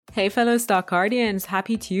Hey fellow Stockcardians,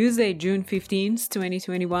 happy Tuesday, June 15th,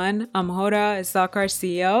 2021. I'm Hoda, a Stockcard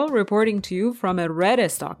CEO, reporting to you from a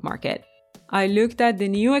red stock market. I looked at the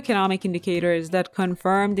new economic indicators that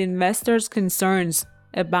confirmed investors' concerns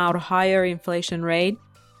about higher inflation rate,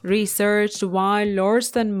 researched why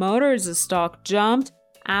Lordstown Motors stock jumped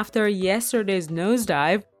after yesterday's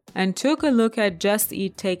nosedive, and took a look at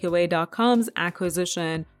JustEatTakeaway.com's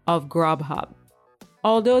acquisition of Grubhub.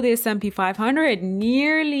 Although the S&P 500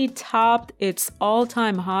 nearly topped its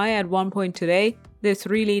all-time high at one point today, the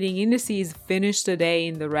three leading indices finished the day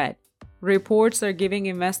in the red. Reports are giving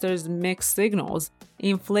investors mixed signals.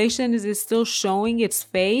 Inflation is still showing its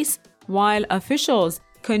face, while officials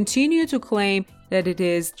continue to claim that it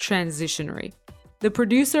is transitionary. The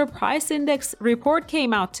Producer Price Index report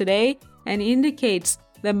came out today and indicates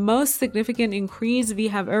the most significant increase we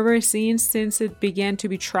have ever seen since it began to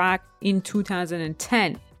be tracked in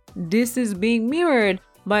 2010. This is being mirrored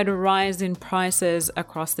by the rise in prices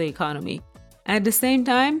across the economy. At the same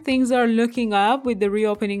time, things are looking up with the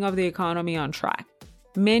reopening of the economy on track.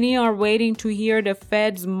 Many are waiting to hear the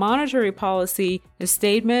Fed's monetary policy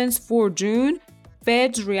statements for June.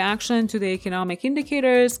 Fed's reaction to the economic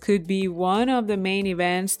indicators could be one of the main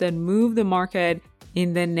events that move the market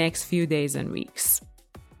in the next few days and weeks.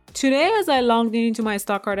 Today, as I logged into my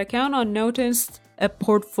Stockcard account, I noticed a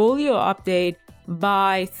portfolio update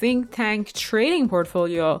by Think Tank Trading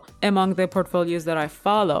Portfolio among the portfolios that I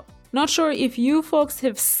follow. Not sure if you folks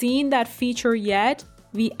have seen that feature yet.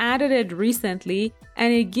 We added it recently,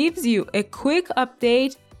 and it gives you a quick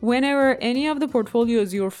update whenever any of the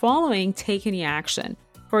portfolios you're following take any action.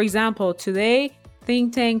 For example, today,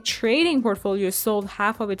 Think Tank Trading Portfolio sold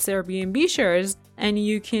half of its Airbnb shares, and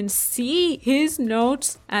you can see his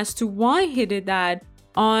notes as to why he did that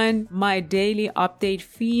on my daily update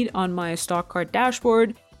feed on my Stockcard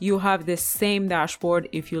dashboard. You have the same dashboard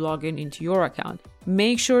if you log in into your account.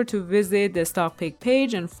 Make sure to visit the stock pick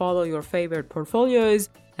page and follow your favorite portfolios,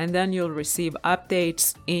 and then you'll receive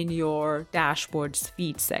updates in your dashboard's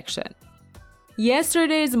feed section.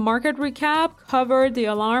 Yesterday's market recap covered the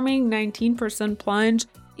alarming 19% plunge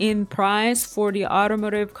in price for the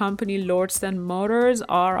automotive company Lordstown Motors,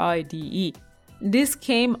 RIDE. This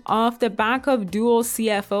came off the back of dual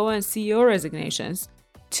CFO and CEO resignations.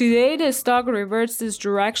 Today, the stock reverts this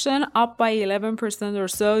direction, up by 11% or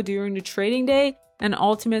so during the trading day, and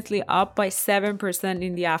ultimately up by 7%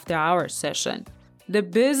 in the after-hours session. The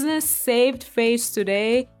business saved face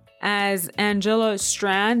today as Angela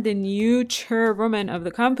Strand, the new chairwoman of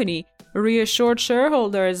the company, reassured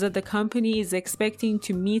shareholders that the company is expecting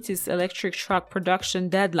to meet its electric truck production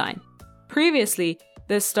deadline. Previously,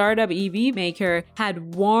 the startup EV maker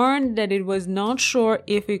had warned that it was not sure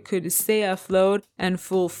if it could stay afloat and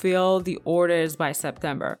fulfill the orders by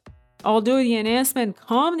September. Although the announcement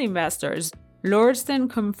calmed investors, Lordstown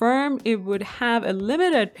confirmed it would have a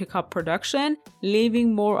limited pickup production,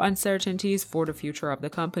 leaving more uncertainties for the future of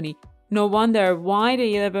the company. No wonder why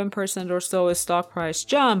the 11% or so stock price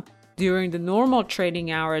jump during the normal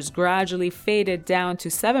trading hours gradually faded down to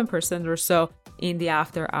 7% or so in the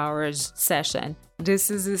after-hours session.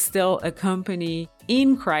 This is still a company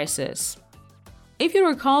in crisis. If you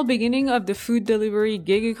recall, beginning of the food delivery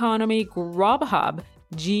gig economy, Grubhub,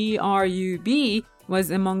 GRUB,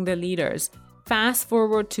 was among the leaders. Fast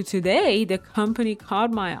forward to today, the company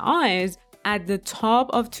caught my eyes at the top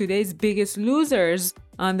of today's biggest losers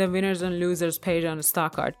on the winners and losers page on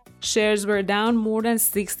Stockcard. Shares were down more than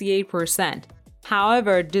 68%.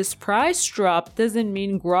 However, this price drop doesn't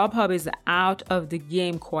mean Grubhub is out of the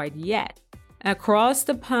game quite yet. Across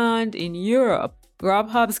the pond in Europe,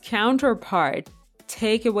 Grubhub's counterpart,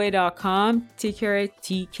 Takeaway.com, ticker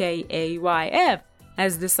TKAYF,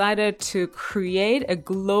 has decided to create a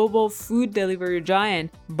global food delivery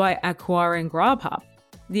giant by acquiring Grubhub.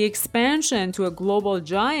 The expansion to a global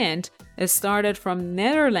giant started from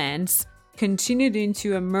Netherlands, continued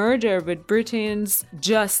into a merger with Britain's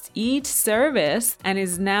Just Eat service, and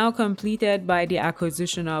is now completed by the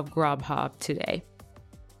acquisition of Grubhub today.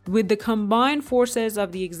 With the combined forces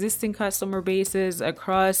of the existing customer bases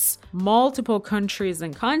across multiple countries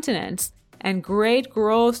and continents, and great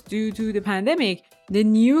growth due to the pandemic, the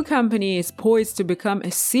new company is poised to become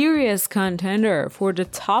a serious contender for the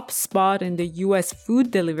top spot in the US food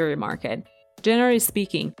delivery market. Generally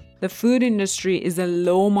speaking, the food industry is a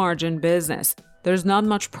low-margin business. There's not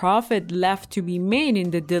much profit left to be made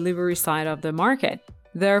in the delivery side of the market.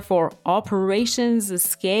 Therefore, operations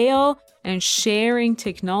scale and sharing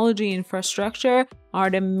technology infrastructure are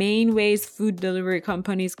the main ways food delivery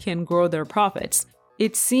companies can grow their profits.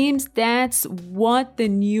 It seems that's what the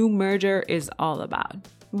new merger is all about.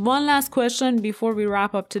 One last question before we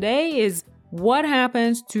wrap up today is, what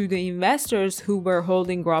happens to the investors who were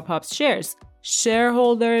holding Grubhub's shares?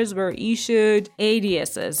 Shareholders were issued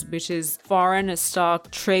ADSs, which is foreign stock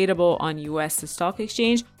tradable on US stock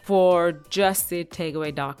exchange, for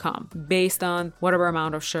JustEatTakeaway.com based on whatever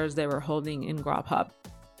amount of shares they were holding in Grubhub.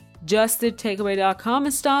 JustEatTakeaway.com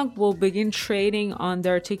stock will begin trading on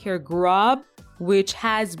their ticker GRUB, which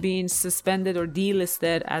has been suspended or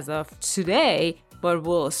delisted as of today, but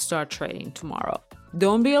will start trading tomorrow.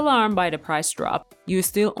 Don't be alarmed by the price drop. You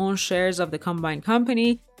still own shares of the combined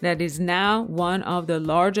company that is now one of the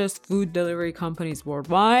largest food delivery companies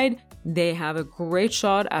worldwide. They have a great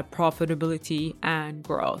shot at profitability and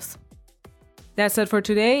growth. That's it for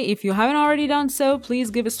today. If you haven't already done so,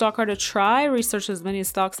 please give StockCard a try, research as many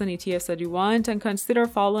stocks and ETFs that you want, and consider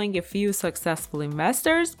following a few successful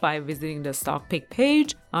investors by visiting the Stock Pick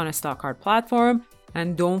page on a StockCard platform.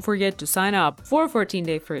 And don't forget to sign up for a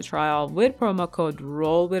 14-day free trial with promo code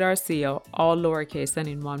ROLLWithRCEO, all lowercase and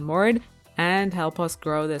in one word, and help us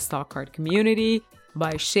grow the StockCard community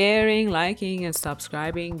by sharing, liking, and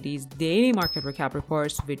subscribing these daily market recap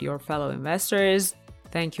reports with your fellow investors.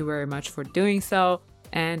 Thank you very much for doing so,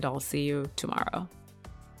 and I'll see you tomorrow.